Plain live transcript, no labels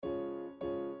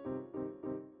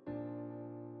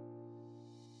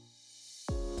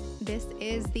This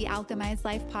is the Alchemized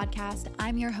Life podcast.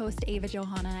 I'm your host, Ava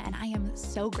Johanna, and I am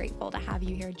so grateful to have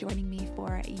you here joining me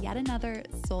for yet another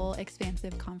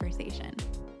soul-expansive conversation.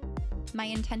 My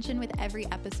intention with every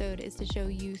episode is to show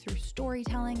you through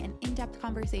storytelling and in-depth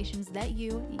conversations that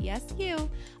you, yes you,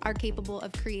 are capable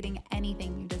of creating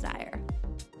anything you desire.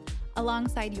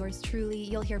 Alongside yours truly,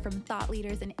 you'll hear from thought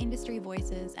leaders and industry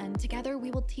voices, and together we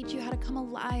will teach you how to come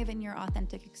alive in your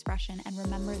authentic expression and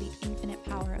remember the infinite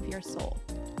power of your soul.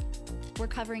 We're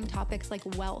covering topics like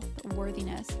wealth,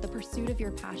 worthiness, the pursuit of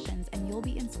your passions, and you'll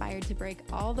be inspired to break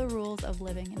all the rules of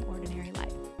living an ordinary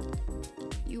life.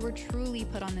 You were truly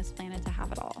put on this planet to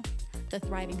have it all. The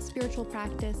thriving spiritual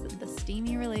practice, the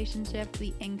steamy relationship,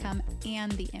 the income,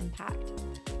 and the impact.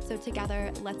 So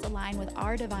together, let's align with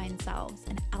our divine selves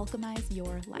and alchemize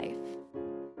your life.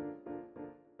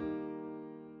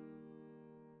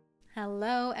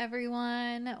 Hello,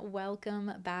 everyone.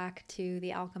 Welcome back to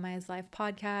the Alchemized Life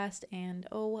podcast. And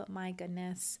oh my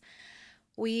goodness,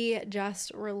 we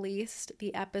just released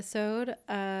the episodes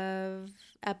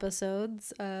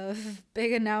of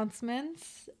big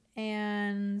announcements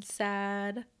and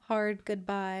sad, hard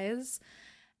goodbyes.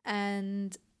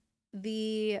 And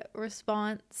the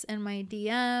response in my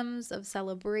DMs of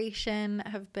celebration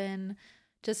have been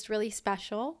just really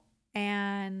special.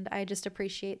 And I just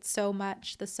appreciate so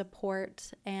much the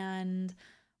support and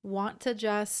want to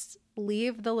just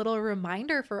leave the little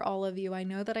reminder for all of you. I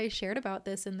know that I shared about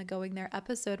this in the Going There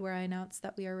episode where I announced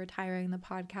that we are retiring the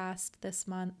podcast this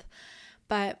month,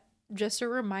 but just a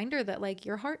reminder that like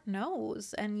your heart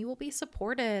knows and you will be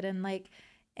supported, and like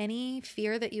any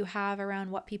fear that you have around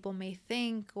what people may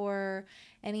think or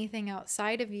anything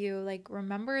outside of you, like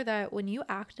remember that when you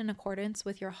act in accordance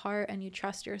with your heart and you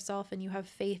trust yourself and you have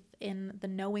faith in the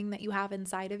knowing that you have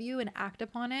inside of you and act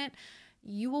upon it,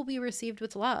 you will be received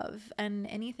with love, and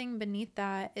anything beneath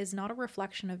that is not a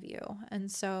reflection of you.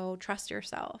 And so trust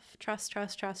yourself, trust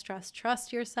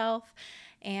yourself,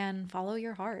 and follow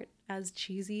your heart. As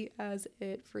cheesy as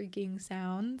it freaking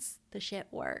sounds, the shit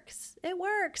works. It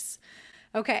works.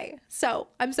 Okay, so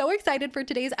I'm so excited for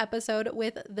today's episode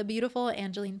with the beautiful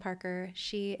Angelene Parker.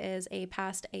 She is a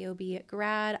past AOB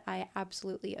grad. I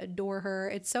absolutely adore her.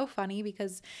 It's so funny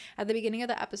because at the beginning of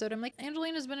the episode, I'm like,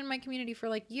 Angelene has been in my community for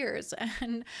like years.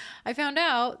 And I found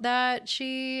out that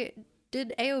she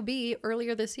did AOB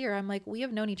earlier this year. I'm like, we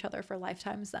have known each other for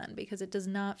lifetimes then, because it does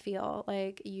not feel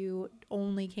like you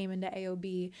only came into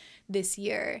AOB this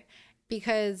year.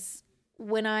 Because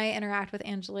when I interact with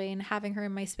Angelene, having her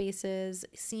in my spaces,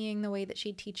 seeing the way that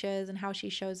she teaches and how she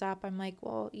shows up, I'm like,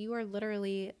 well, you are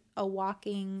literally a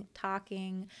walking,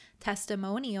 talking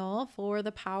testimonial for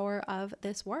the power of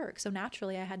this work. So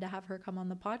naturally, I had to have her come on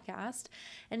the podcast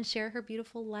and share her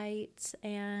beautiful light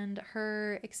and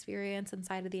her experience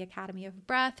inside of the Academy of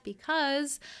Breath,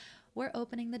 because we're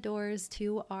opening the doors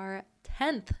to our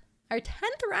 10th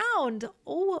round.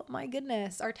 Oh my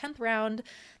goodness. Our 10th round.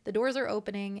 The doors are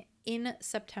opening in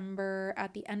September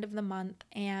at the end of the month,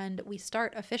 and we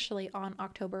start officially on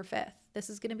October 5th. This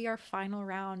is going to be our final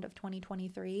round of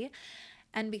 2023.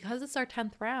 And because it's our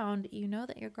 10th round, you know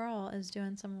that your girl is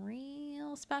doing some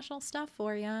real special stuff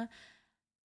for you.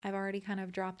 I've already kind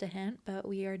of dropped a hint, but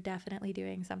we are definitely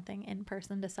doing something in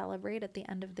person to celebrate at the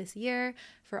end of this year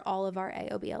for all of our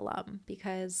AOB alum,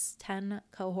 because 10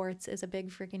 cohorts is a big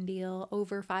freaking deal.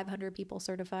 Over 500 people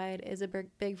certified is a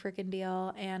big freaking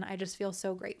deal. And I just feel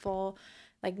so grateful,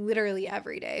 like literally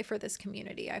every day, for this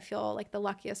community. I feel like the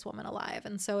luckiest woman alive.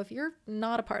 And so if you're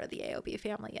not a part of the AOB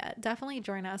family yet, definitely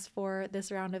join us for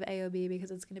this round of AOB, because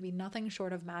it's going to be nothing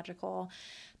short of magical.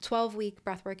 12-week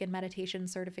breathwork and meditation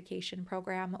certification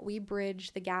program. We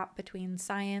bridge the gap between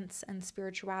science and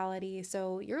spirituality.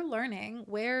 So you're learning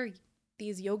where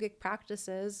these yogic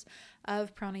practices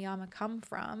of pranayama come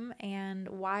from and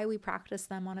why we practice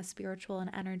them on a spiritual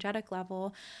and energetic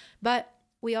level. But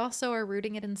we also are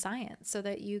rooting it in science so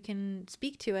that you can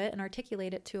speak to it and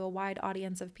articulate it to a wide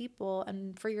audience of people,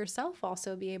 and for yourself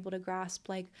also be able to grasp,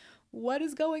 like, what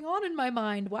is going on in my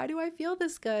mind? Why do I feel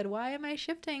this good? Why am I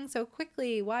shifting so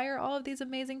quickly? Why are all of these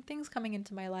amazing things coming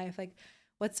into my life? Like,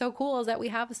 what's so cool is that we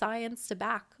have science to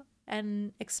back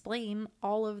and explain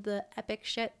all of the epic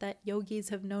shit that yogis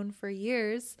have known for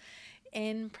years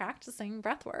in practicing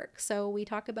breath work. So we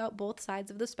talk about both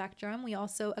sides of the spectrum. We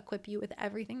also equip you with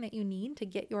everything that you need to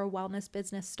get your wellness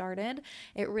business started.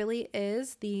 It really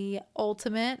is the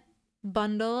ultimate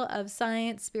bundle of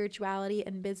science, spirituality,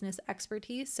 and business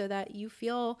expertise so that you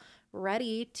feel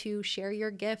ready to share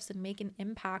your gifts and make an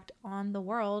impact on the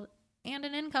world and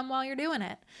an income while you're doing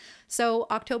it. So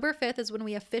October 5th is when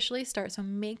we officially start. So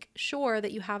make sure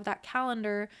that you have that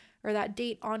calendar or that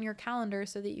date on your calendar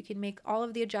so that you can make all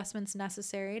of the adjustments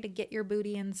necessary to get your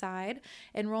booty inside.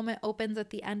 Enrollment opens at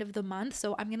the end of the month,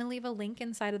 so I'm going to leave a link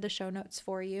inside of the show notes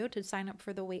for you to sign up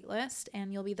for the wait list,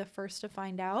 and you'll be the first to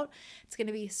find out. It's going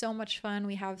to be so much fun.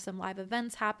 We have some live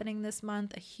events happening this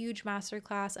month, a huge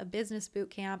masterclass, a business boot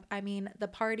camp. I mean, the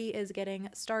party is getting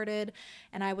started,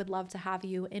 and I would love to have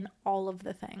you in all of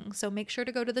the things. So make sure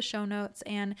to go to the show notes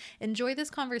and enjoy this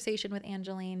conversation with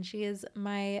Angelene. She is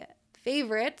my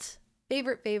favorite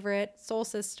soul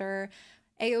sister,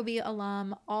 AOB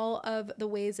alum. All of the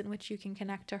ways in which you can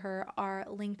connect to her are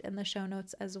linked in the show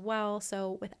notes as well.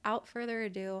 So without further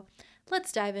ado,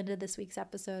 let's dive into this week's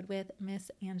episode with Miss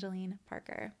Angelene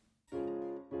Parker.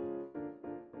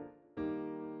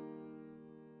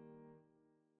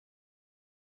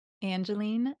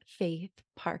 Angelene Faith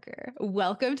Parker,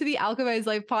 welcome to the Alchemized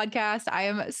Life podcast. I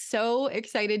am so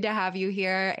excited to have you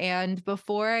here. And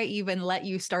before I even let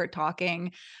you start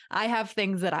talking, I have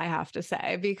things that I have to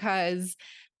say, because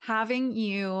having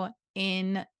you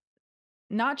in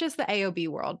not just the AOB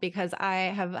world, because I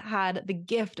have had the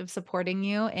gift of supporting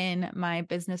you in my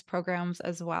business programs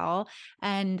as well.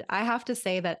 And I have to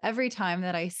say that every time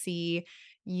that I see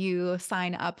you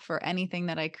sign up for anything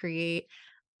that I create,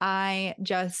 I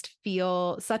just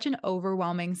feel such an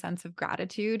overwhelming sense of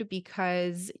gratitude,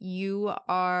 because you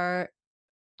are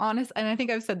honest. And I think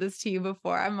I've said this to you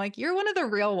before. I'm like, you're one of the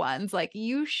real ones. Like,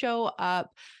 you show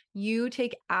up, you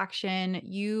take action,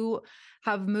 you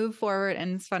have moved forward.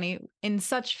 And it's funny, in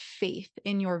such faith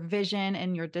in your vision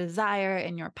and your desire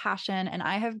and your passion. And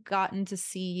I have gotten to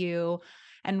see you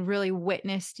and really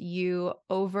witnessed you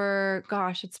over,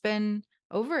 gosh, it's been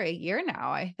over a year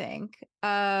now, I think,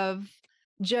 of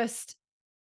just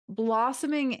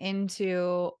blossoming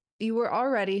into, you were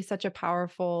already such a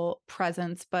powerful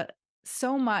presence, but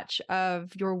so much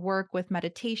of your work with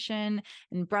meditation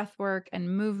and breath work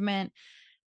and movement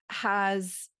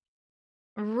has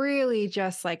really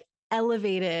just like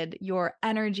elevated your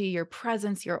energy, your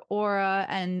presence, your aura.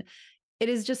 And it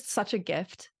is just such a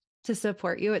gift to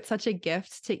support you. It's such a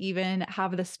gift to even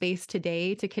have the space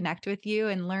today to connect with you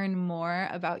and learn more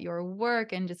about your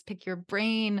work and just pick your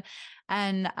brain.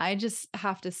 And I just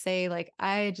have to say, like,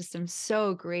 I just am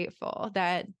so grateful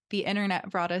that the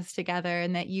internet brought us together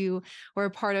and that you were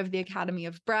a part of the Academy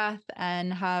of Breath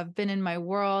and have been in my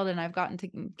world. And I've gotten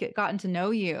to know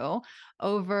you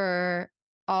over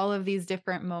all of these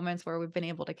different moments where we've been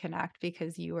able to connect,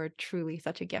 because you are truly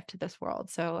such a gift to this world.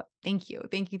 So thank you.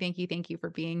 Thank you for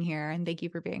being here. And thank you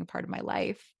for being a part of my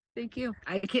life. Thank you.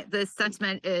 The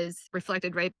sentiment is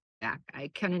reflected right back.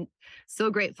 So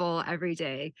grateful every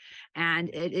day. And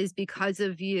it is because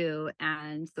of you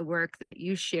and the work that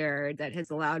you shared that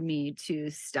has allowed me to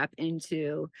step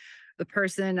into the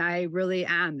person I really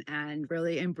am and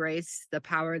really embrace the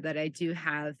power that I do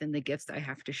have and the gifts I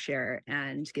have to share,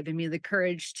 and giving me the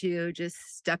courage to just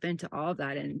step into all of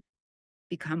that and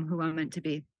become who I'm meant to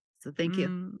be. So thank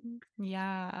you.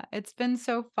 Yeah, it's been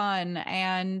so fun.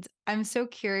 And I'm so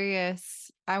curious.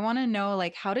 I want to know,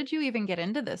 like, how did you even get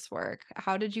into this work?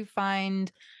 How did you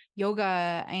find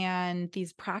yoga and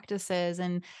these practices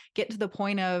and get to the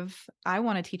point of, I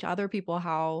want to teach other people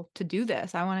how to do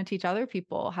this. I want to teach other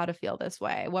people how to feel this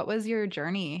way. What was your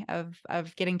journey of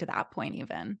getting to that point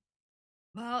even?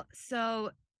 Well,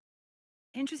 so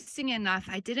interesting enough,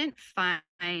 I didn't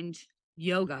find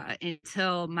yoga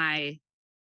until my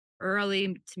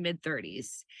early to mid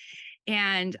 30s.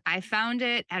 And I found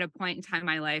it at a point in time in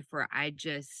my life where I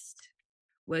just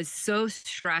was so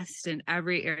stressed in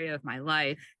every area of my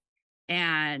life.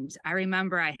 And I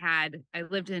remember I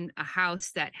lived in a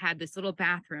house that had this little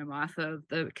bathroom off of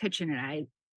the kitchen. And I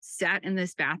sat in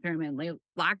this bathroom and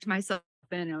locked myself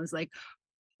in. And I was like,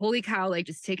 holy cow, like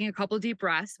just taking a couple deep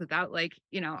breaths without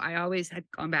I always had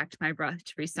gone back to my breath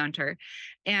to recenter,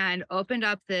 and opened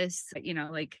up this,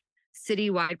 like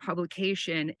citywide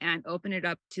publication, and opened it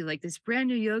up to like this brand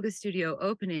new yoga studio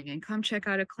opening and come check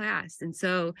out a class. And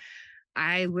so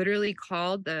I literally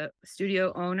called the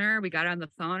studio owner. We got on the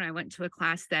phone. I went to a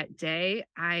class that day.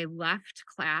 I left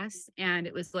class and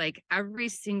it was like every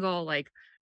single, like,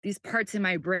 these parts in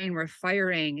my brain were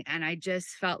firing. And I just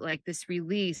felt like this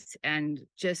release, and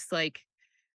just like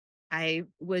I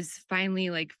was finally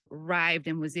like arrived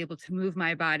and was able to move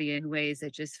my body in ways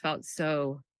that just felt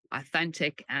so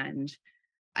authentic. And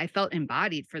I felt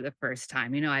embodied for the first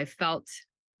time. I felt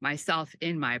myself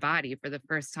in my body for the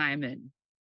first time in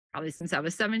probably since I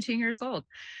was 17 years old.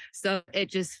 So it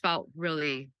just felt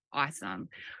really awesome.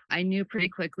 I knew pretty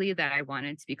quickly that I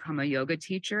wanted to become a yoga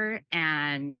teacher,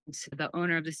 and the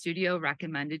owner of the studio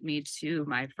recommended me to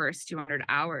my first 200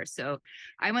 hours. So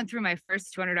I went through my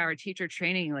first 200-hour teacher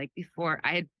training like before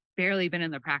I had barely been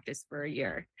in the practice for a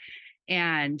year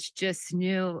and just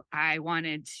knew I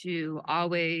wanted to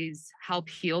always help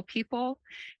heal people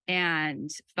and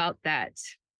felt that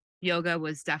yoga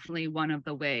was definitely one of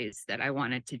the ways that I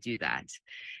wanted to do that.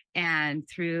 And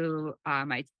through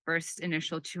my first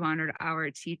initial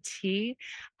 200-hour TT,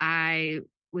 I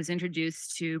was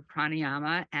introduced to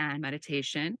pranayama and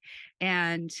meditation.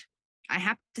 And I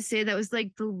have to say that was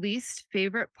like the least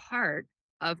favorite part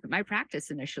of my practice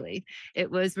initially.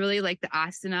 It was really like the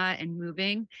asana and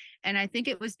moving. And I think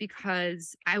it was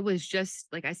because I was just,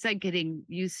 like I said, getting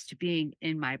used to being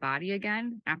in my body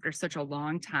again after such a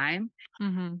long time.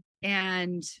 Mhm.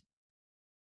 And,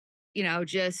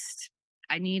 just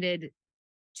I needed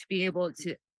to be able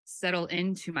to settle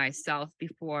into myself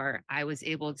before I was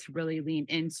able to really lean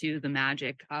into the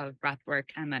magic of breath work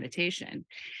and meditation.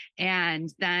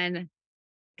 And then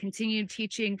continued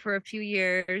teaching for a few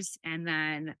years. And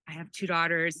then I have two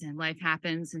daughters and life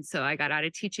happens. And so I got out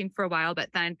of teaching for a while. But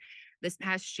then this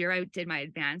past year, I did my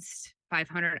advanced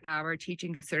 500-hour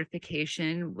teaching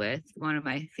certification with one of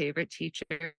my favorite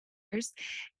teachers.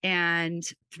 And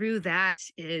through that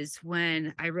is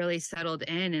when I really settled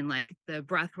in and like the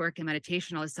breath work and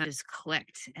meditation all of a sudden just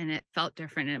clicked and it felt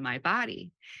different in my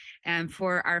body. And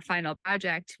for our final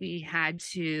project, we had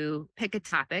to pick a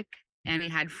topic and we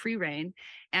had free reign.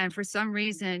 And for some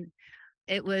reason,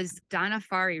 it was Donna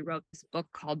Farhi wrote this book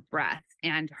called Breath.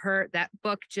 And that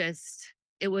book just,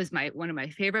 it was one of my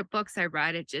favorite books I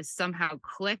read. It just somehow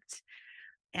clicked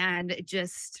and it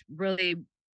just really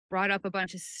brought up a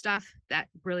bunch of stuff that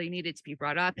really needed to be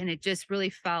brought up. And it just really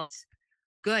felt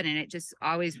good. And it just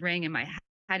always rang in my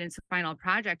head. And so final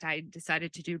project, I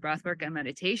decided to do breath work and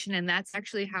meditation. And that's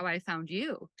actually how I found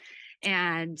you.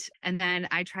 And then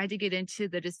I tried to get into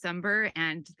the December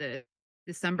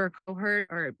cohort,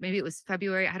 or maybe it was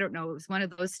February. I don't know. It was one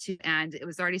of those two, and it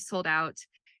was already sold out.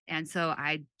 And so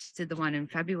I did the one in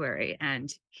February,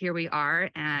 and here we are.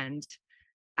 And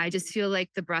I just feel like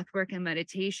the breath work and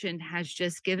meditation has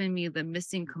just given me the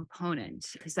missing component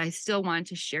because I still want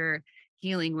to share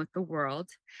healing with the world.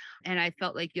 And I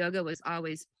felt like yoga was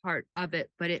always part of it,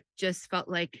 but it just felt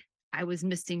like I was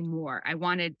missing more. I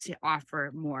wanted to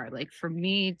offer more. Like for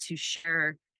me to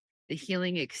share the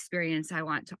healing experience I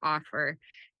want to offer,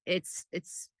 it's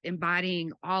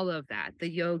embodying all of that, the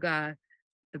yoga,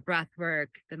 the breath work,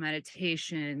 the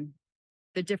meditation,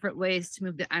 the different ways to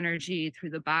move the energy through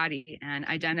the body and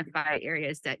identify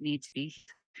areas that need to be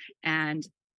and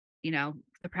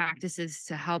the practices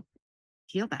to help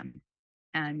heal them.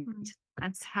 And Mm.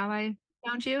 that's how I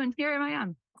found you, and here I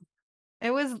am.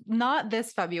 It was not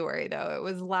this February though. It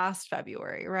was last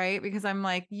February, right? Because I'm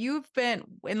like, you've been,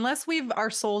 unless our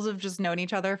souls have just known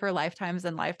each other for lifetimes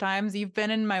and lifetimes, you've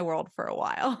been in my world for a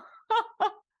while.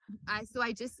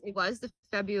 It was the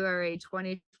February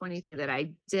 2020 that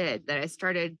I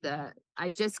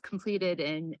just completed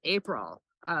in April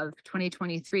of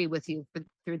 2023 with you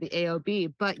through the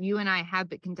AOB, but you and I have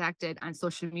been connected on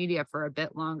social media for a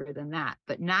bit longer than that,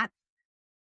 but not,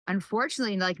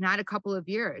 unfortunately, like not a couple of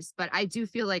years, but I do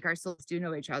feel like our souls do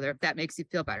know each other, if that makes you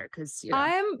feel better. Cause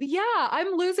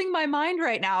I'm losing my mind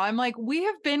right now. I'm like, we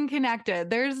have been connected.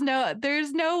 There's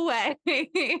no way.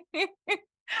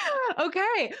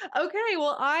 Okay. Okay.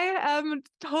 Well, I am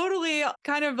totally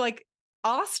kind of like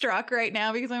awestruck right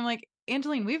now because I'm like,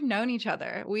 Angelene, we've known each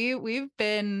other. We've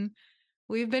been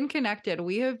connected.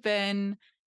 We have been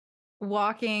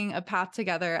walking a path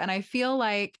together. And I feel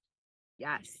like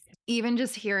yes, even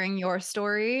just hearing your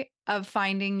story of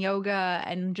finding yoga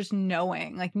and just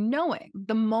knowing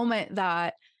the moment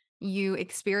that you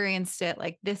experienced it,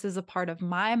 like, this is a part of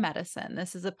my medicine.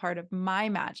 This is a part of my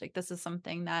magic. This is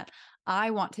something that I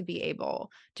want to be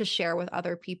able to share with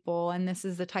other people. And this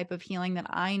is the type of healing that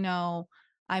I know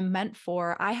I'm meant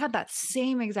for. I had that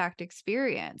same exact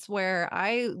experience where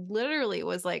I literally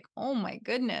was like, oh my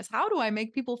goodness, how do I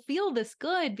make people feel this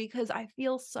good? Because I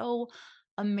feel so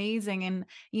amazing. And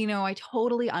I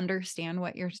totally understand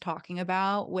what you're talking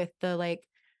about with the like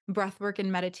breath work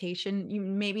and meditation. You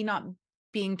maybe not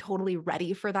being totally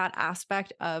ready for that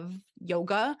aspect of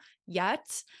yoga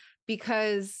yet,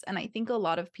 because, and I think a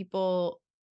lot of people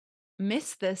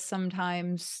miss this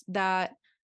sometimes, that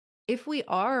if we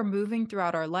are moving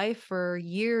throughout our life for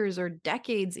years or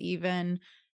decades, even,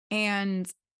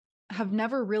 and have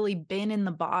never really been in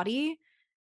the body,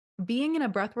 being in a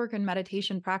breathwork and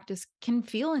meditation practice can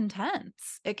feel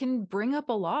intense. It can bring up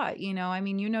a lot, I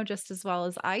mean, just as well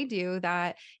as I do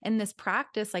that in this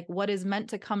practice, like what is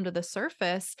meant to come to the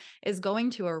surface is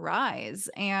going to arise.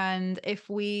 And if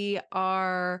we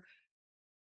are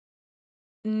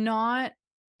not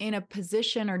in a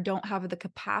position or don't have the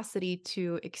capacity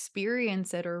to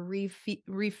experience it or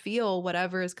refeel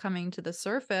whatever is coming to the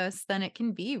surface, then it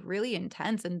can be really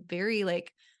intense and very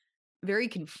like very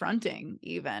confronting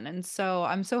even. And so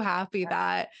I'm so happy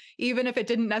that even if it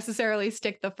didn't necessarily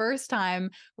stick the first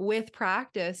time, with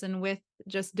practice and with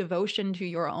just devotion to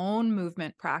your own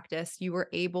movement practice, you were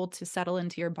able to settle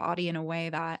into your body in a way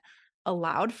that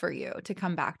allowed for you to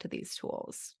come back to these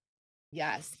tools.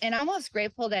 Yes. And I'm almost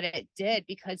grateful that it did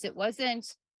because it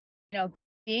wasn't, you know,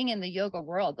 being in the yoga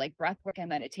world, like breath work and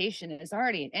meditation is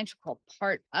already an integral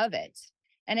part of it.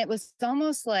 And it was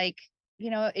almost like,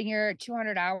 in your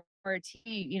 200-hour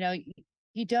T,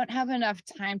 you don't have enough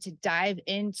time to dive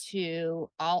into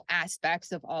all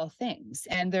aspects of all things.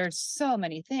 And there's so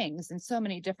many things and so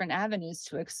many different avenues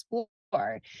to explore.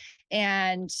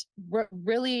 And what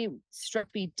really struck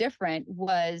me different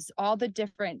was all the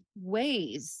different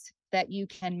ways that you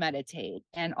can meditate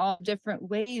and all different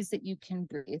ways that you can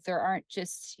breathe. There aren't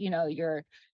just, your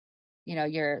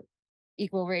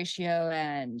equal ratio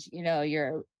and,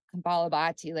 your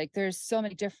Kambalabhati. Like there's so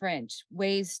many different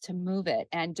ways to move it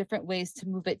and different ways to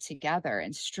move it together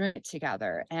and string it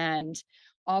together, and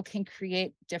all can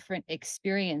create different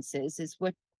experiences is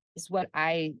what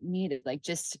I needed. Like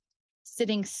just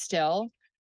sitting still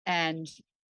and,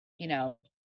 you know,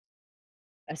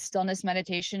 a stillness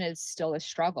meditation is still a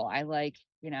struggle. I like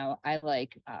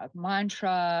a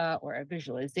mantra or a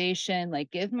visualization,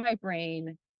 like give my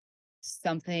brain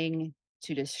something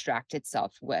to distract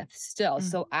itself with still Mm.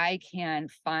 so I can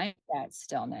find that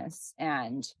stillness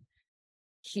and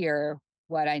hear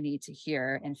what I need to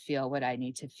hear and feel what I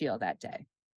need to feel that day.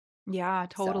 Yeah,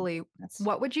 So totally. that's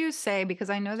What would you say,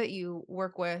 because I know that you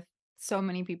work with so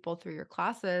many people through your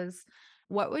classes,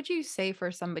 what would you say for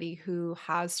somebody who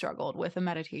has struggled with a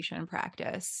meditation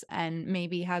practice and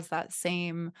maybe has that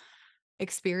same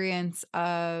experience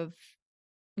of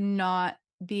not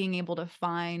being able to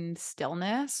find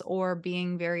stillness or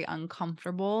being very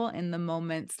uncomfortable in the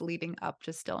moments leading up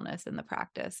to stillness in the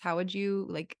practice? How would you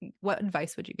like, what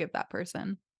advice would you give that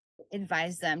person?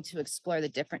 advise them to explore the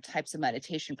different types of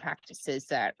meditation practices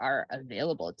that are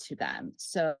available to them.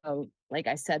 So, like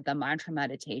I said, the mantra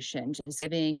meditation, just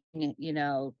giving,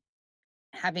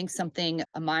 having something,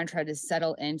 a mantra to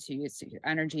settle into, so your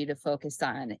energy to focus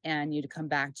on and you to come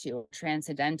back to.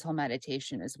 Transcendental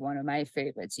meditation is one of my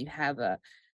favorites. You have a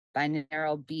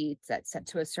binaural beat that's set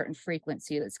to a certain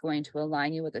frequency that's going to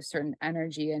align you with a certain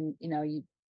energy, and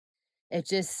it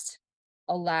just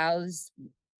allows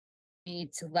me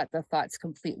to let the thoughts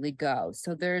completely go.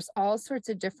 So there's all sorts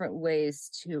of different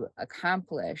ways to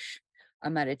accomplish a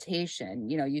meditation.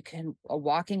 You can a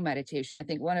walking meditation. I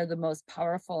think one of the most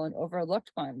powerful and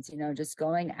overlooked ones, just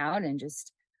going out and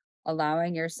just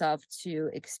allowing yourself to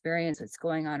experience what's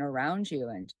going on around you,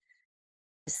 and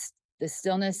the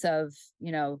stillness of,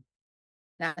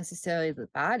 not necessarily the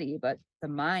body, but the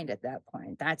mind at that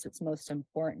point. That's what's most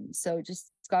important. So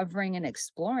just discovering and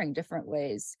exploring different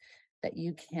ways that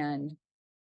you can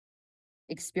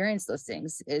experience those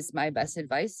things is my best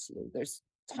advice to you. There's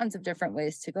tons of different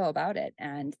ways to go about it.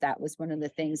 And that was one of the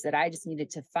things that I just needed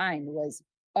to find was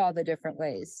all the different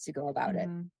ways to go about it.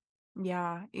 Mhm.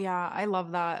 Yeah, yeah, I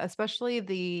love that, especially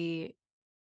the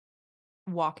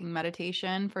walking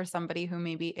meditation for somebody who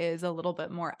maybe is a little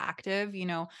bit more active.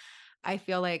 I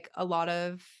feel like a lot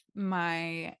of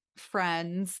my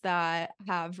friends that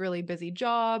have really busy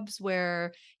jobs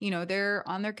where, they're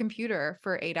on their computer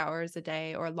for 8 hours a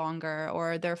day or longer,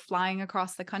 or they're flying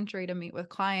across the country to meet with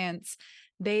clients.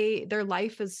 Their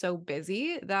life is so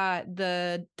busy that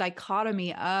the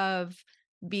dichotomy of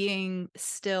being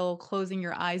still, closing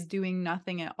your eyes, doing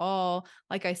nothing at all,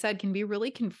 like I said, can be really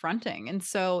confronting. And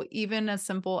so even as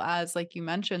simple as like you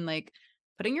mentioned, like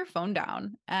putting your phone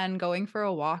down and going for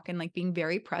a walk and like being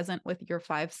very present with your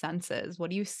five senses. What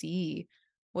do you see?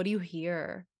 What do you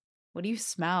hear? What do you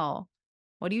smell?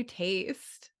 What do you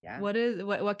taste? Yeah.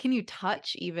 What can you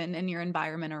touch even in your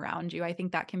environment around you? I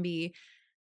think that can be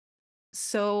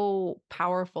so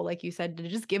powerful, like you said, to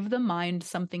just give the mind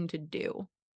something to do.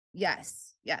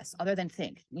 Yes. Yes. Other than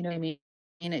think, you know what I mean?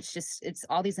 And it's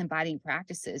all these embodying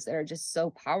practices that are just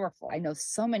so powerful. I know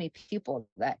so many people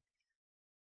that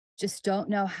just don't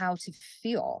know how to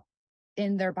feel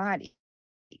in their body.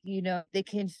 They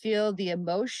can feel the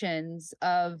emotions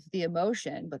of the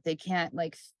emotion, but they can't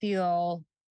like feel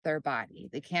their body.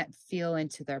 They can't feel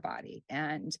into their body.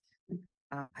 And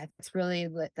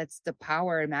that's the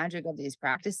power and magic of these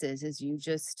practices is you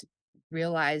just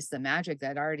realize the magic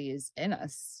that already is in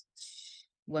us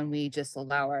when we just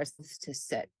allow ourselves to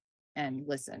sit and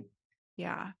listen.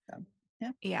 Yeah. So,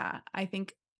 yeah. Yeah. I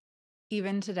think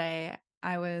even today,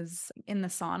 I was in the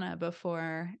sauna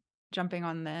before jumping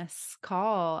on this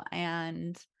call,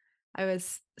 and I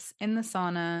was in the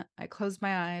sauna. I closed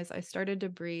my eyes, I started to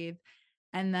breathe,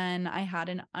 and then I had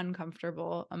an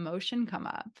uncomfortable emotion come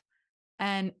up.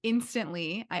 And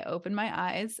instantly, I opened my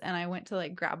eyes and I went to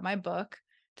like grab my book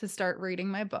to start reading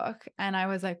my book. And I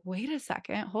was like, wait a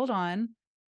second, hold on.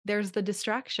 There's the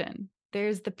distraction.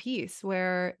 There's the piece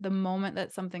where the moment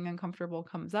that something uncomfortable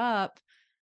comes up,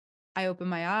 I open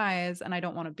my eyes and I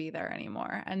don't want to be there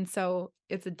anymore. And so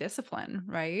it's a discipline,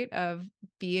 right? Of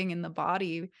being in the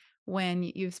body when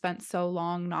you've spent so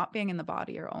long not being in the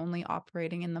body or only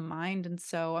operating in the mind. And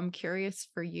so I'm curious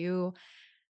for you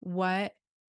what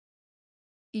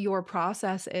your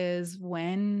process is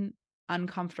when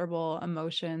uncomfortable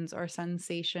emotions or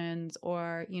sensations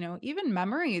or, even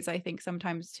memories, I think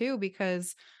sometimes too,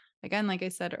 because again, like I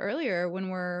said earlier, when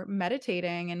we're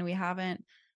meditating and we haven't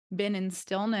been in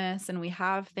stillness and we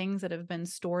have things that have been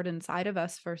stored inside of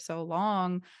us for so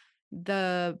long,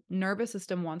 the nervous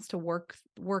system wants to work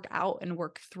out and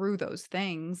work through those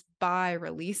things by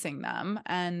releasing them,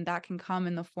 and that can come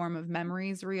in the form of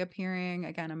memories reappearing,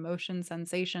 again, emotion,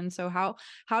 sensation. So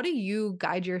how do you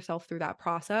guide yourself through that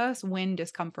process when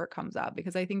discomfort comes up?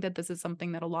 Because I think that this is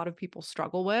something that a lot of people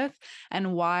struggle with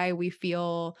and why we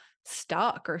feel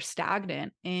stuck or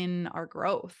stagnant in our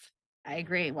growth. I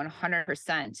agree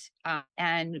 100%.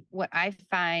 And what I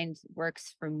find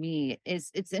works for me is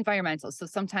it's environmental. So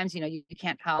sometimes, you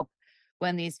can't help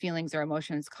when these feelings or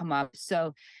emotions come up.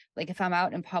 So, like, if I'm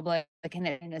out in public, like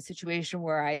in a situation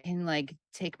where I can like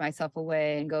take myself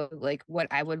away and go, like, what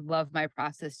I would love my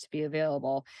process to be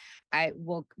available, I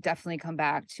will definitely come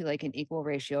back to like an equal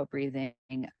ratio of breathing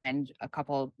and a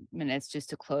couple minutes just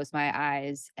to close my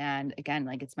eyes. And again,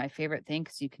 like, it's my favorite thing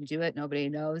because you can do it, nobody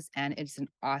knows. And it's an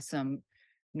awesome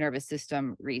nervous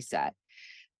system reset.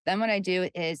 Then what I do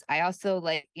is I also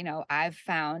like, I've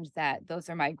found that those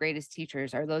are my greatest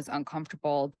teachers are those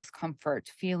uncomfortable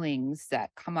discomfort feelings that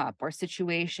come up or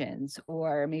situations,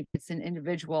 or maybe it's an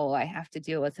individual I have to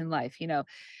deal with in life.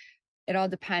 It all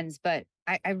depends, but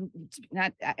I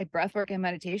not breath work and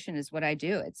meditation is what I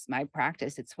do. It's my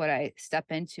practice. It's what I step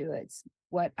into. It's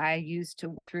what I use to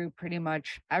work through pretty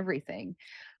much everything.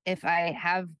 If I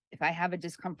have a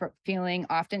discomfort feeling,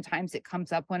 oftentimes it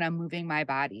comes up when I'm moving my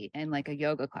body in like a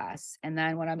yoga class. And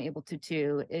then what I'm able to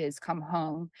do is come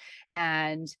home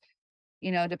and,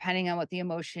 depending on what the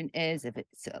emotion is, if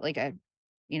it's like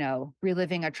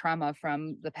reliving a trauma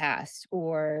from the past,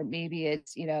 or maybe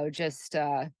it's, just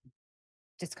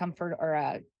discomfort or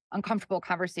a uncomfortable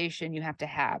conversation you have to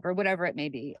have or whatever it may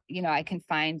be, I can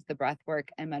find the breath work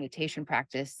and meditation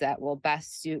practice that will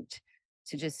best suit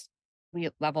to just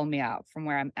level me out from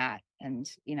where I'm at. And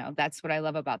that's what I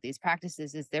love about these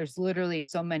practices is there's literally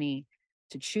so many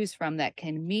to choose from that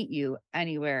can meet you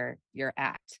anywhere you're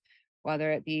at,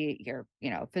 whether it be your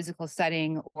physical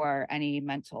setting or any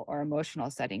mental or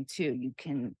emotional setting too. You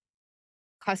can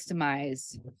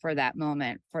customize for that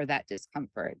moment, for that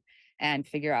discomfort, and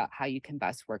figure out how you can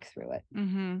best work through it.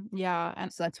 Yeah,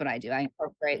 and So that's what I do. I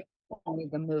incorporate only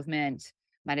the movement,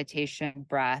 meditation,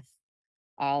 breath,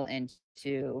 all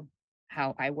into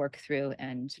how I work through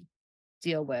and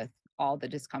deal with all the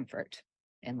discomfort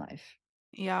in life.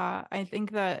 yeah, I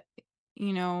think that,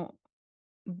 you know,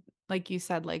 like you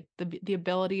said, like the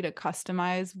ability to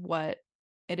customize what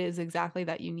it is exactly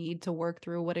that you need to work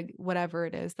through whatever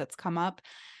it is that's come up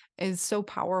is so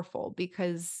powerful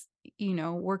because,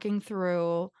 working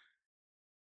through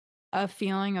a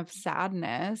feeling of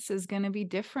sadness is going to be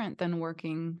different than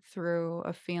working through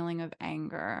a feeling of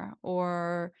anger.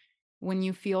 Or when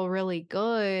you feel really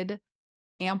good,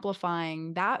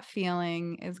 amplifying that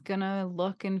feeling is going to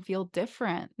look and feel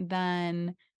different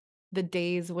than the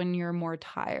days when you're more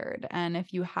tired. And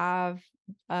if you have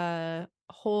a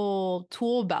whole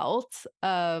tool belt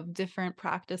of different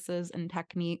practices and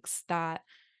techniques that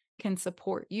can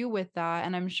support you with that,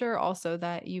 and I'm sure also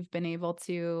that you've been able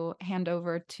to hand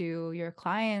over to your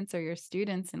clients or your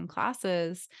students in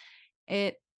classes,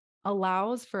 it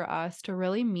allows for us to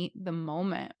really meet the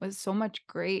moment with so much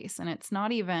grace. And it's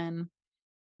not even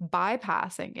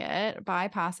bypassing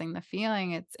the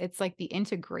feeling. It's like the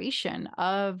integration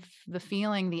of the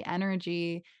feeling, the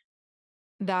energy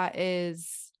that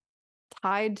is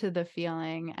tied to the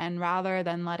feeling, and rather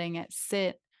than letting it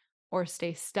sit or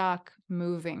stay stuck,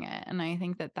 moving it. And I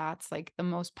think that that's like the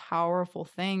most powerful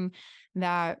thing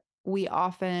that we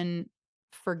often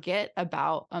forget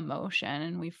about emotion,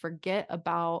 and we forget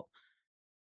about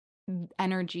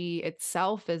energy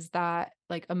itself, is that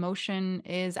like emotion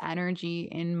is energy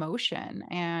in motion.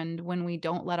 And when we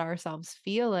don't let ourselves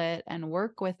feel it and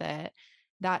work with it,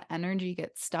 that energy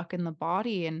gets stuck in the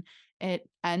body and it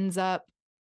ends up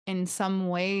in some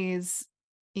ways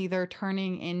either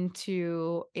turning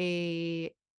into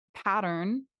a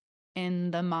pattern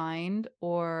in the mind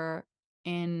or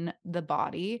in the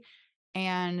body.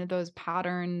 And those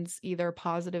patterns either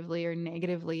positively or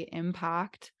negatively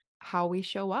impact how we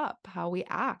show up, how we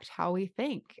act, how we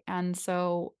think. And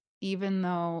so, even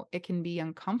though it can be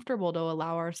uncomfortable to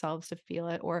allow ourselves to feel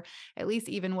it, or at least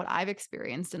even what I've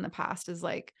experienced in the past is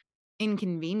like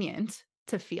inconvenient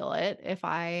to feel it if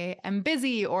I am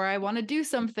busy or I want to do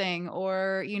something,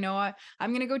 or,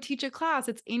 I'm going to go teach a class.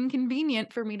 It's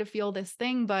inconvenient for me to feel this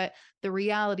thing. But the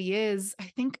reality is,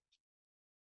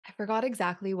 I forgot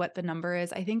exactly what the number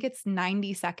is. I think it's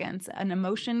 90 seconds. An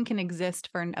emotion can exist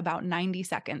for about 90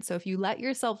 seconds. So if you let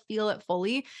yourself feel it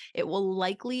fully, it will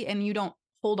likely, and you don't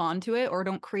hold on to it or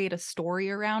don't create a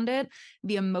story around it,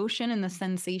 the emotion and the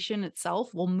sensation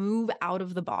itself will move out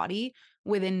of the body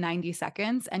within 90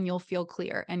 seconds and you'll feel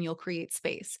clear and you'll create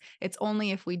space. It's only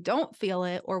if we don't feel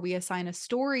it or we assign a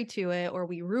story to it or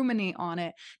we ruminate on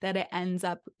it that it ends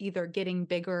up either getting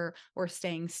bigger or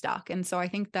staying stuck. And so I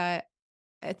think that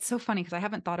it's so funny because I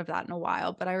haven't thought of that in a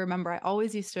while, but I remember I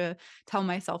always used to tell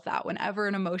myself that whenever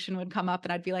an emotion would come up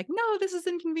and I'd be like, no, this is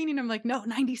inconvenient. I'm like, no,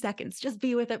 90 seconds, just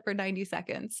be with it for 90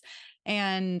 seconds.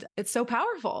 And it's so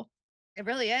powerful. It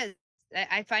really is.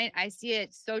 I see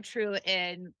it so true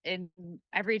in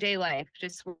everyday life,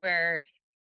 just where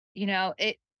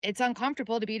it's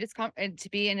uncomfortable to be and to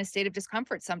be in a state of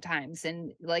discomfort sometimes,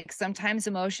 and like sometimes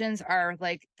emotions are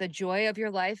like the joy of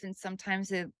your life, and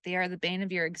sometimes they are the bane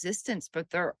of your existence, but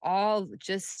they're all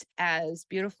just as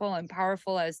beautiful and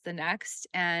powerful as the next.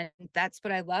 And that's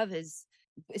what I love is,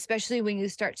 especially when you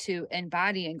start to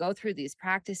embody and go through these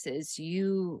practices,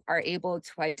 you are able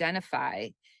to identify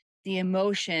the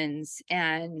emotions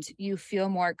and you feel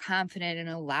more confident in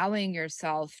allowing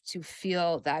yourself to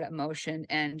feel that emotion,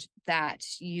 and that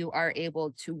you are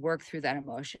able to work through that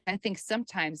emotion. I think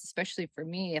sometimes, especially for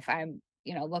me, if I'm,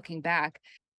 looking back,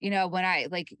 when I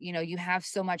like, you have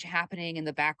so much happening in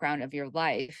the background of your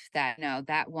life that,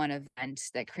 that one event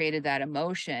that created that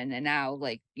emotion. And now,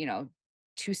 like,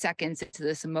 2 seconds into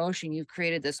this emotion, you've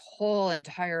created this whole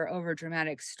entire over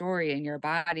dramatic story in your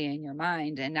body and your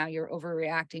mind. And now you're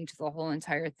overreacting to the whole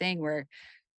entire thing where,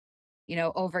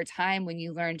 over time, when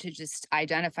you learn to just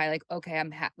identify, like, okay,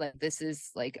 like, this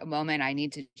is like a moment. I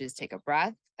need to just take a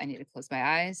breath. I need to close my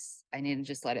eyes. I need to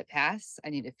just let it pass. I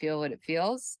need to feel what it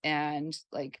feels and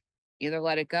like either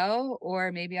let it go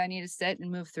or maybe I need to sit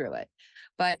and move through it.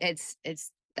 But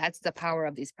that's the power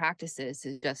of these practices,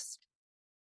 is just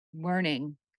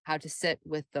learning how to sit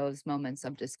with those moments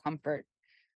of discomfort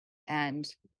and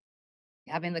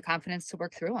having the confidence to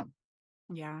work through them.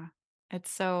 Yeah. It's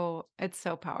so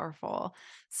powerful.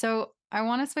 So I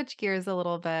want to switch gears a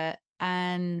little bit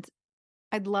and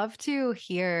I'd love to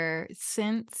hear,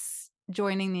 since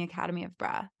joining the Academy of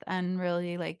Breath and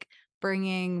really like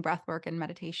bringing breath work and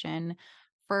meditation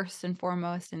first and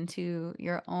foremost into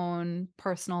your own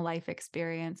personal life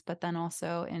experience, but then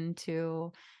also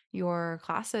into your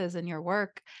classes and your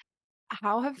work,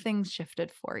 how have things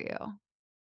shifted for you?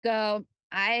 So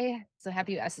I so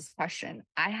happy you asked this question.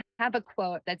 I have a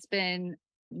quote that's been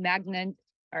magnet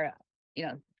or you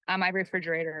know on my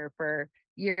refrigerator for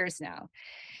years now.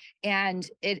 And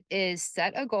it is,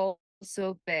 set a goal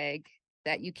so big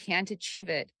that you can't achieve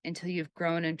it until you've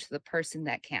grown into the person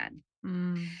that can.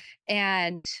 Mm,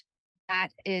 And that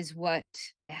is what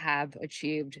I have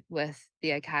achieved with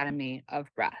the Academy of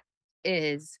Breath.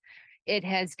 Is it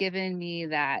has given me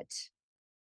that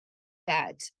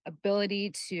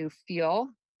ability to feel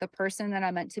the person that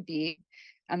I'm meant to be,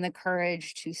 and the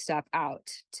courage to step out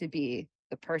to be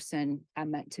the person I'm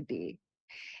meant to be.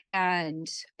 And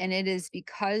it is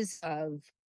because of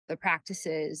the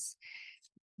practices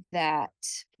that,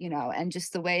 and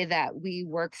just the way that we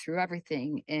work through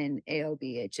everything in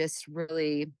AOB, it just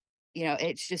really,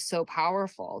 it's just so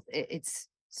powerful. It's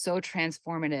so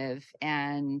transformative,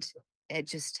 and it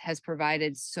just has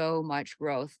provided so much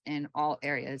growth in all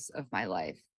areas of my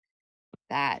life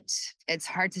that it's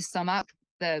hard to sum up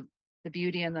the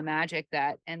beauty and the magic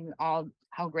that, and all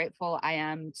how grateful I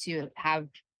am to have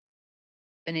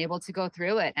been able to go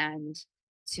through it and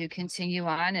to continue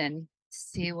on and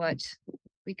see what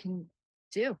we can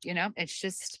do. It's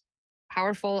just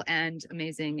powerful and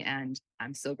amazing. And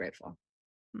I'm so grateful.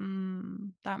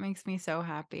 that makes me so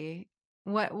happy.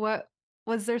 What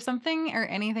was there something or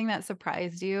anything that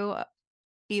surprised you,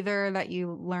 either that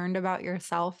you learned about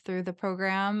yourself through the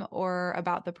program or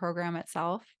about the program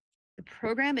itself? The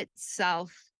program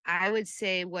itself, I would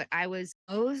say what I was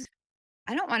most,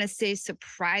 I don't want to say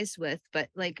surprised with, but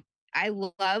like I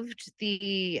loved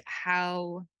the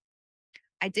how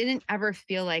I didn't ever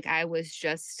feel like I was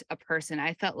just a person.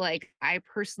 I felt like I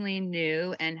personally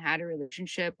knew and had a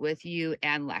relationship with you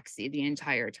and Lexi the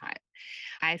entire time.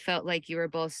 I felt like you were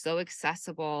both so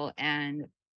accessible and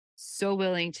so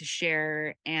willing to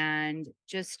share and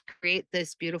just create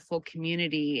this beautiful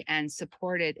community and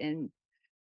support it in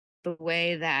the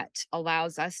way that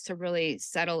allows us to really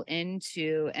settle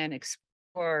into and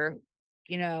explore,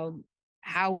 you know,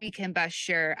 how we can best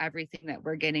share everything that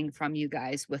we're getting from you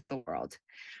guys with the world.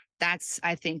 That's,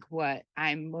 I think, what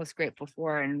I'm most grateful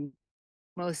for and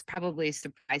most probably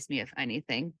surprised me, if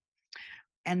anything.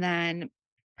 And then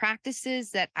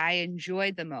practices that I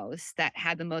enjoyed the most, that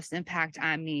had the most impact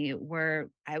on me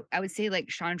were, I would say, like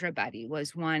Chandra Betty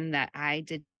was one that I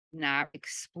did not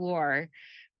explore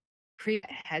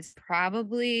has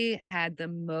probably had the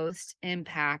most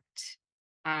impact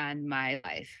on my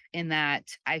life in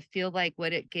that I feel like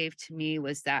what it gave to me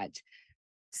was that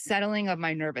settling of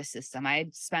my nervous system. I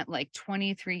had spent like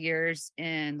 23 years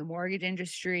in the mortgage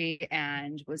industry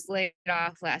and was laid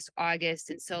off last August.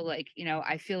 And so, like,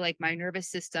 I feel like my nervous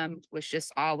system was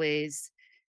just always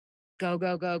go,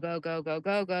 go, go, go, go, go,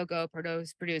 go, go, go,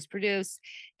 produce, produce, produce.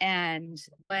 And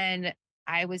when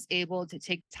I was able to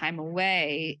take time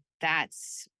away,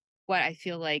 that's what I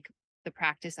feel like the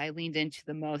practice I leaned into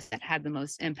the most that had the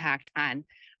most impact on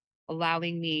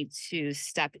allowing me to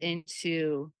step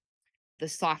into the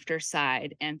softer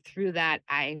side. And through that,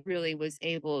 I really was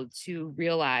able to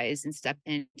realize and step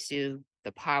into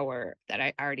the power that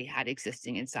I already had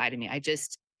existing inside of me. I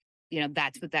just,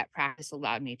 that's what that practice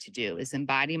allowed me to do is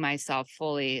embody myself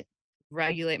fully,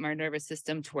 regulate my nervous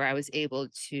system to where I was able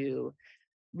to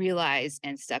realize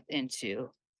and step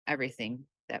into everything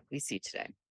that we see today.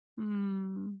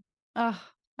 Mm. Oh,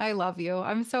 I love you.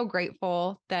 I'm so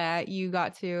grateful that you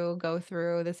got to go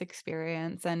through this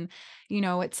experience. And,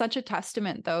 it's such a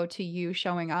testament, though, to you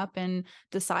showing up and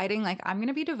deciding, like, I'm going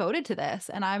to be devoted to this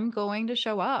and I'm going to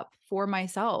show up for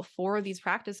myself, for these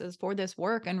practices, for this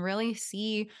work, and really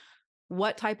see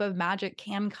what type of magic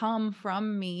can come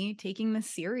from me taking this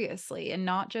seriously and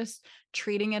not just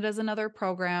treating it as another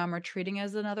program or treating it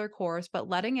as another course, but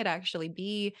letting it actually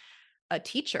be a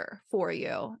teacher for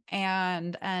you.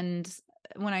 And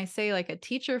when I say like a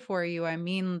teacher for you, I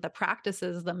mean the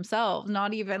practices themselves,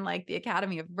 not even like the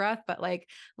Academy of Breath, but like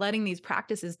letting these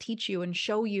practices teach you and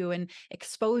show you and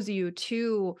expose you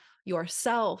to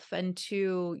yourself and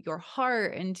to your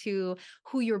heart and to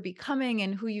who you're becoming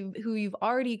and who you've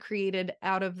already created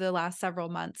out of the last several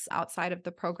months outside of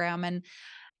the program. And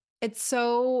it's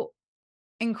so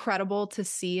incredible to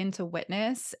see and to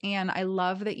witness. And I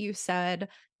love that you said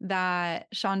that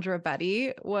Chandra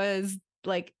Betty was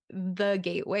like the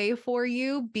gateway for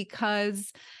you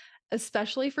because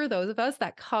especially for those of us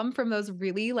that come from those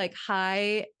really like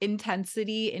high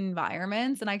intensity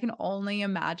environments. And I can only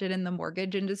imagine in the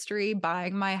mortgage industry,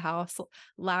 buying my house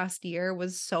last year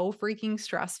was so freaking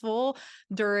stressful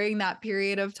during that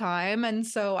period of time. And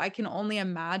so I can only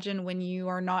imagine when you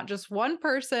are not just one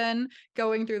person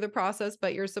going through the process,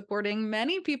 but you're supporting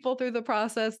many people through the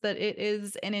process, that it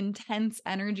is an intense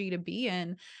energy to be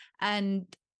in. And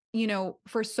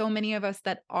for so many of us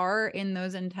that are in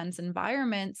those intense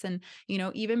environments and,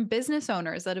 even business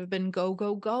owners that have been go,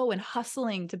 go, go and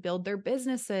hustling to build their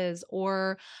businesses,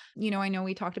 or, I know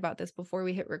we talked about this before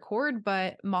we hit record,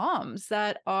 but moms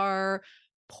that are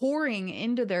pouring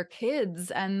into their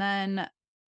kids and then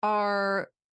are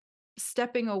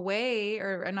stepping away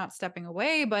or not stepping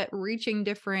away, but reaching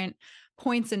different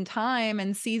points in time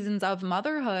and seasons of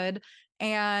motherhood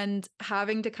and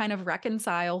having to kind of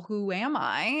reconcile who am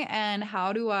I and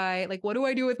how do I like what do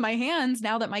I do with my hands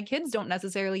now that my kids don't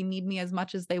necessarily need me as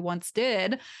much as they once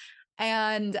did.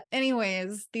 And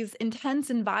anyways, these intense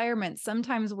environments,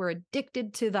 sometimes we're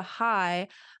addicted to the high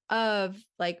of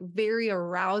like very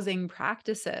arousing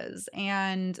practices.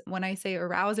 And when I say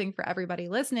arousing for everybody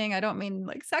listening, I don't mean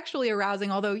like sexually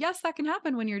arousing, although yes, that can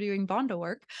happen when you're doing Bondo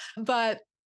work, but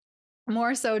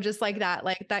more so just like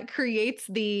that creates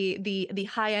the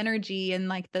high energy and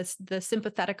like this the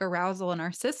sympathetic arousal in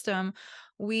our system.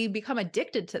 We become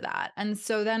addicted to that. And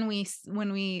so then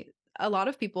when we a lot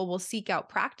of people will seek out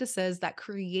practices that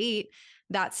create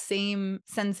that same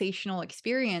sensational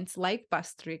experience like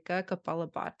Bastrika,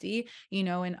 Kapalabhati,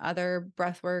 in other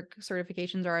breathwork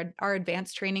certifications or our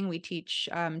advanced training, we teach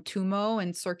Tumo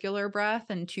and circular breath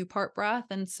and two-part breath.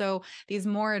 And so these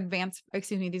more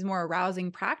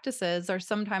arousing practices are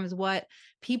sometimes what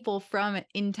people from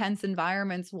intense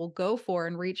environments will go for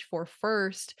and reach for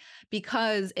first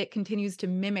because it continues to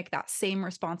mimic that same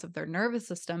response of their nervous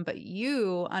system. But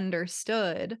you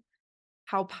understood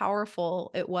how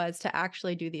powerful it was to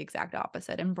actually do the exact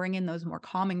opposite and bring in those more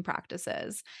calming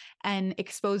practices and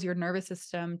expose your nervous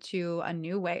system to a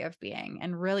new way of being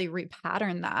and really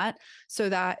repattern that so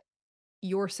that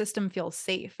your system feels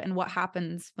safe. And what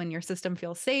happens when your system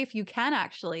feels safe, you can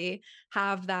actually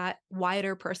have that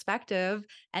wider perspective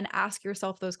and ask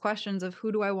yourself those questions of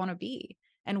who do I want to be?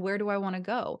 And where do I want to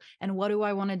go? And what do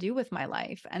I want to do with my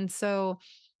life? And so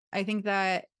I think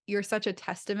that you're such a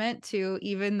testament to,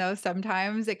 even though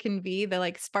sometimes it can be the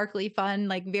like sparkly fun,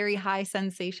 like very high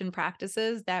sensation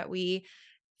practices that we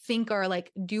think are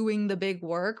like doing the big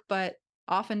work, but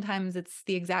oftentimes it's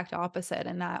the exact opposite,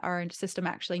 and that our system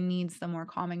actually needs the more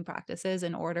calming practices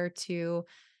in order to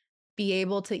be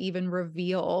able to even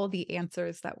reveal the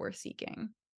answers that we're seeking.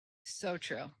 So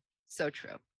true. So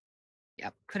true.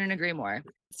 Yep. Couldn't agree more.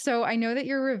 So I know that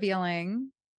you're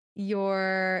revealing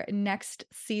your next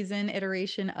season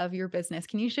iteration of your business.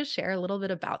 Can you just share a little bit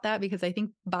about that? Because I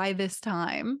think by this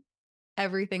time, by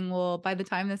the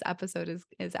time this episode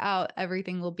is out,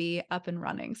 everything will be up and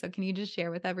running. So can you just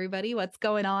share with everybody what's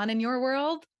going on in your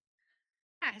world?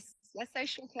 Yes, yes, I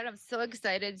sure can. I'm so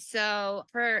excited. So,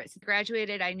 for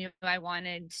graduated, I knew I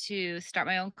wanted to start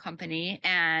my own company.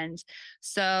 And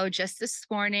so, just this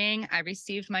morning, I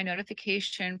received my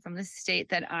notification from the state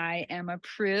that I am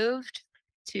approved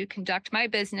to conduct my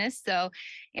business. So,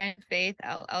 and Faith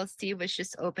LLC was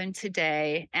just open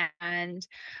today. And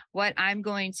what I'm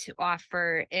going to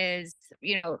offer is,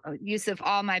 use of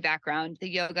all my background, the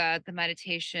yoga, the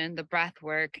meditation, the breath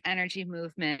work, energy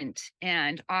movement,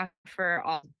 and offer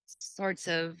all sorts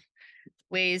of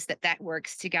ways that that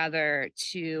works together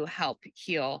to help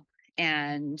heal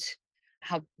and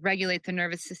help regulate the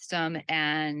nervous system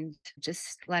and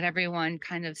just let everyone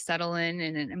kind of settle in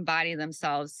and embody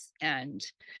themselves and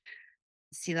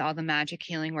see all the magic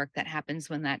healing work that happens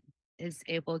when that is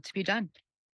able to be done.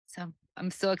 So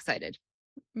I'm so excited.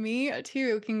 Me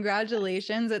too.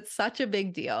 Congratulations. It's such a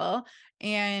big deal.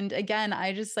 And again,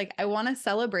 I just like, I want to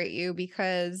celebrate you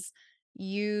because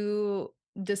you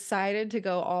decided to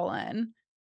go all in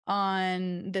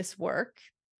on this work.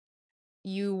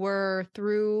 You were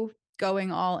through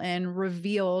going all in,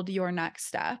 revealed your next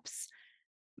steps,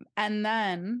 and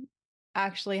then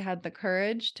actually had the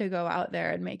courage to go out there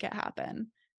and make it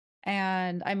happen.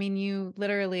 And I mean, you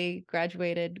literally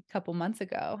graduated a couple months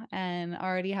ago and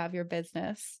already have your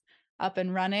business up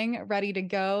and running, ready to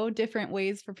go, different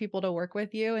ways for people to work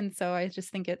with you. And so I just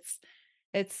think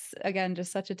it's again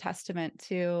just such a testament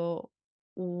to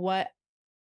what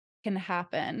can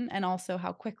happen and also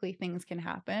how quickly things can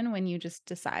happen when you just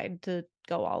decide to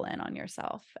go all in on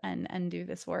yourself and do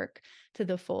this work to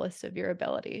the fullest of your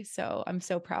ability. So I'm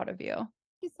so proud of you.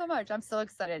 You so much. I'm so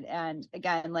excited. And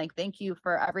again, like, thank you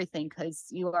for everything because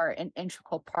you are an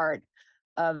integral part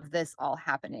of this all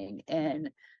happening. And,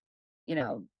 you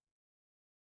know,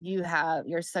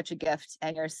 you're such a gift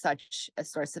and you're such a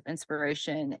source of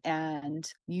inspiration. And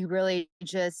you really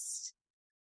just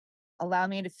allow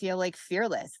me to feel like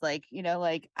fearless. Like,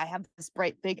 like I have this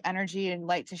bright, big energy and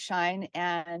light to shine.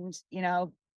 And,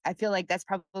 I feel like that's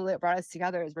probably what brought us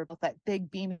together is we're both that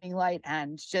big beaming light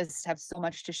and just have so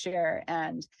much to share.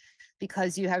 And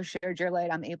because you have shared your light,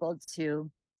 I'm able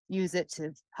to use it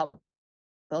to help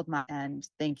build my and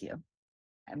thank you.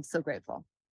 I'm so grateful.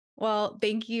 Well,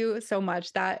 thank you so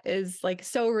much. That is like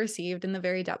so received in the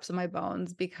very depths of my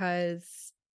bones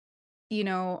because,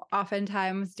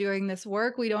 oftentimes doing this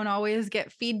work, we don't always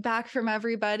get feedback from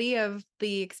everybody of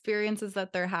the experiences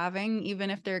that they're having, even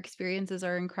if their experiences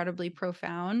are incredibly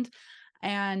profound.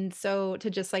 And so to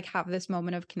just like have this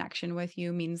moment of connection with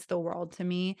you means the world to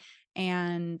me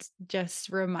and just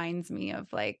reminds me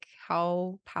of like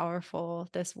how powerful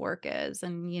this work is.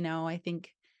 And, I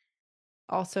think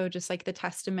also just like the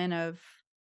testament of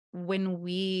when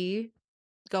we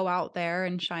go out there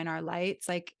and shine our lights,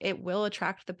 like it will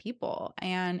attract the people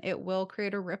and it will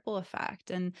create a ripple effect.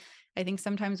 And I think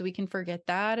sometimes we can forget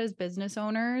that as business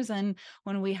owners. And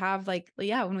when we have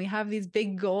when we have these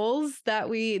big goals that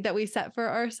we set for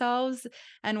ourselves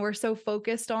and we're so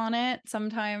focused on it,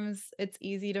 sometimes it's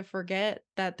easy to forget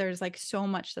that there's like so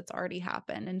much that's already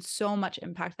happened and so much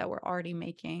impact that we're already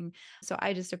making. So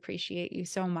I just appreciate you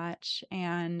so much.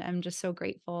 And I'm just so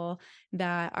grateful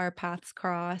that our paths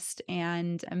crossed,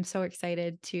 and I'm so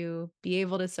excited to be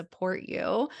able to support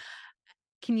you.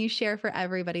 Can you share for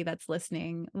everybody that's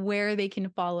listening where they can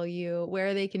follow you,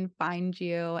 where they can find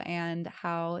you, and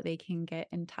how they can get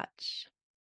in touch?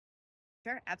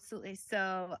 Sure, absolutely.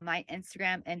 So my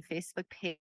Instagram and Facebook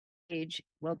page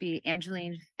will be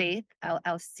Angelene Faith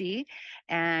LLC.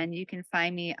 And you can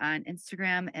find me on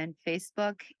Instagram and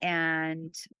Facebook.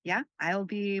 And yeah, I'll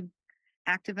be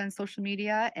active on social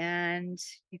media, and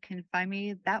you can find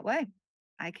me that way.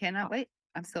 I cannot wait.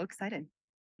 I'm so excited.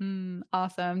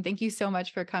 Awesome. Thank you so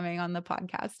much for coming on the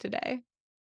podcast today.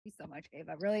 Thank you so much,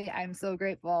 Ava. Really, I'm so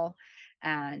grateful.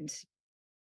 And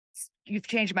you've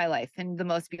changed my life in the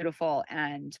most beautiful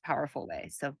and powerful way.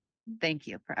 So thank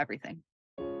you for everything.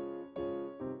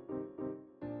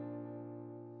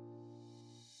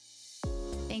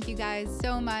 Thank you guys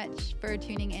so much for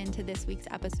tuning in to this week's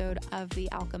episode of The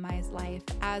Alchemized Life.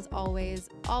 As always,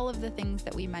 all of the things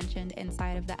that we mentioned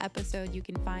inside of the episode you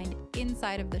can find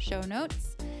inside of the show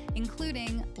notes,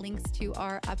 including links to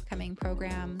our upcoming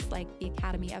programs like the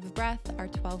Academy of Breath, our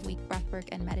 12-week breathwork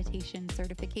and meditation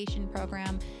certification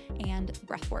program, and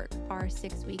Breathwork, our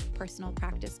 6-week personal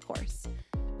practice course.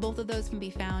 Both of those can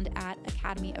be found at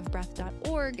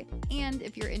academyofbreath.org. And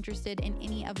if you're interested in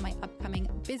any of my upcoming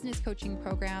business coaching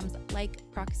programs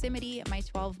like Proximity, my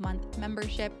 12-month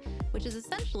membership, which is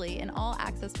essentially an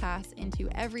all-access pass into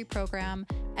every program,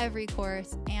 every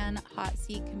course, and hot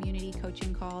seat community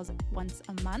coaching calls once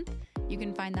a month, you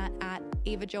can find that at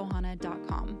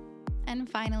avajohanna.com. And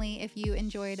finally, if you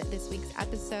enjoyed this week's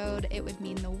episode, it would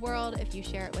mean the world if you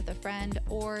share it with a friend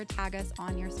or tag us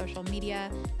on your social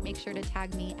media. Make sure to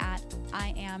tag me at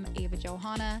I am Ava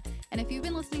Johanna. And if you've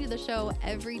been listening to the show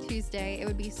every Tuesday, it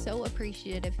would be so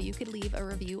appreciated if you could leave a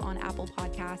review on Apple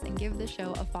Podcasts and give the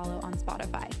show a follow on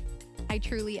Spotify. I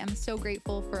truly am so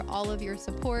grateful for all of your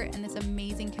support and this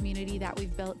amazing community that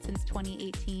we've built since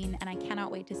 2018. And I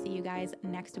cannot wait to see you guys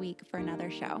next week for another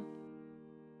show.